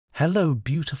Hello,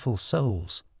 beautiful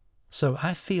souls. So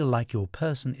I feel like your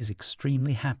person is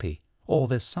extremely happy, or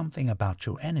there's something about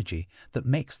your energy that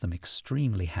makes them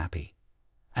extremely happy.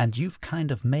 And you've kind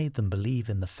of made them believe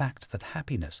in the fact that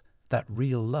happiness, that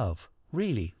real love,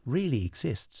 really, really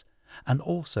exists, and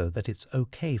also that it's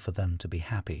okay for them to be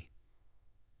happy.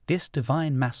 This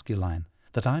divine masculine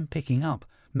that I'm picking up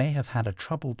may have had a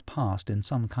troubled past in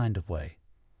some kind of way.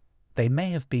 They may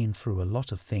have been through a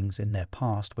lot of things in their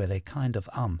past where they kind of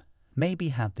maybe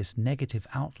had this negative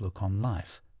outlook on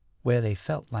life, where they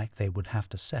felt like they would have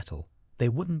to settle, they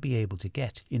wouldn't be able to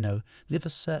get, live a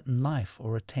certain life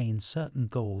or attain certain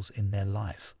goals in their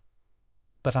life.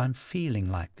 But I'm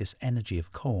feeling like this energy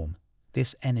of calm,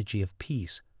 this energy of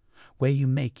peace, where you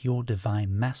make your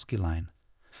divine masculine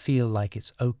feel like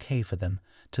it's okay for them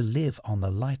to live on the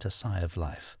lighter side of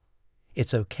life.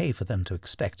 It's okay for them to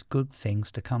expect good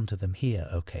things to come to them here,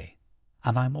 okay?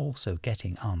 And I'm also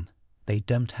getting they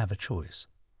don't have a choice.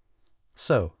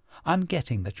 So, I'm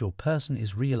getting that your person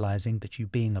is realizing that you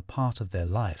being a part of their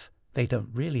life, they don't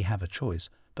really have a choice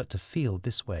but to feel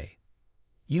this way.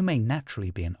 You may naturally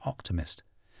be an optimist,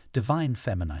 divine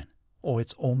feminine, or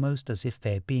it's almost as if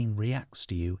their being reacts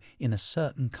to you in a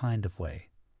certain kind of way.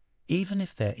 Even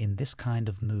if they're in this kind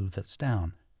of mood that's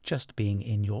down, just being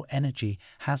in your energy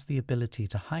has the ability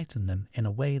to heighten them in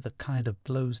a way that kind of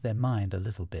blows their mind a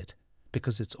little bit,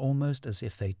 because it's almost as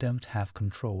if they don't have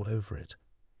control over it.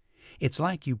 It's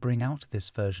like you bring out this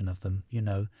version of them,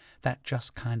 that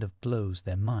just kind of blows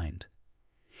their mind.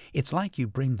 It's like you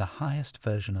bring the highest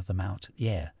version of them out,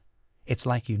 yeah. It's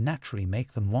like you naturally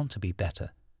make them want to be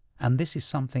better, and this is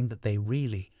something that they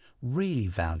really, really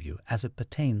value as it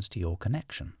pertains to your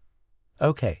connection.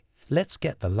 Okay, let's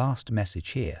get the last message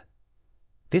here.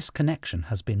 This connection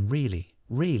has been really,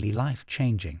 really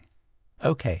life-changing.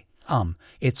 Okay,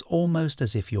 it's almost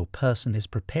as if your person is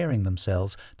preparing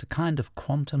themselves to kind of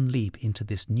quantum leap into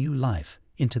this new life,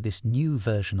 into this new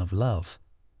version of love.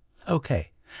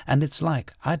 Okay, and it's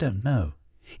like, I don't know,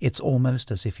 it's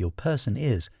almost as if your person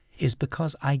is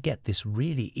because I get this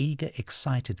really eager,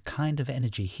 excited kind of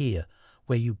energy here,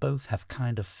 where you both have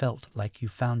kind of felt like you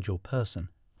found your person,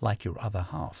 like your other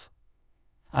half.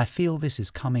 I feel this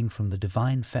is coming from the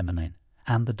divine feminine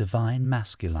and the divine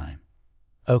masculine.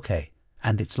 Okay,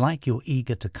 and it's like you're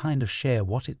eager to kind of share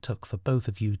what it took for both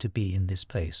of you to be in this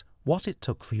place, what it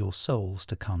took for your souls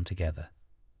to come together.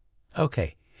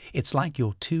 Okay, it's like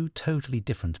you're two totally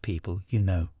different people,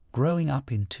 growing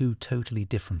up in two totally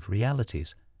different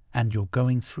realities, and you're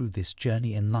going through this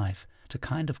journey in life to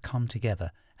kind of come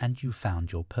together, and you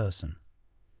found your person.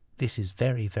 This is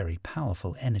very, very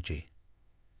powerful energy.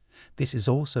 This is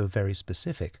also very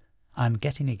specific. I'm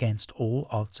getting against all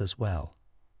odds as well.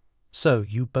 So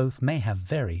you both may have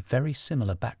very, very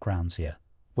similar backgrounds here,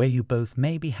 where you both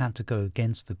maybe had to go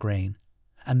against the grain,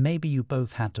 and maybe you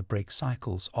both had to break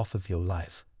cycles off of your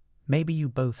life. Maybe you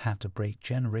both had to break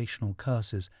generational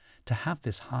curses to have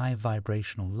this high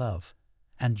vibrational love,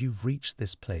 and you've reached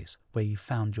this place where you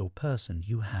found your person.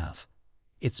 You have.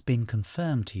 It's been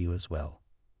confirmed to you as well.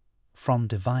 From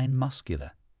divine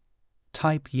muscular.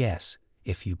 Type yes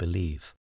if you believe.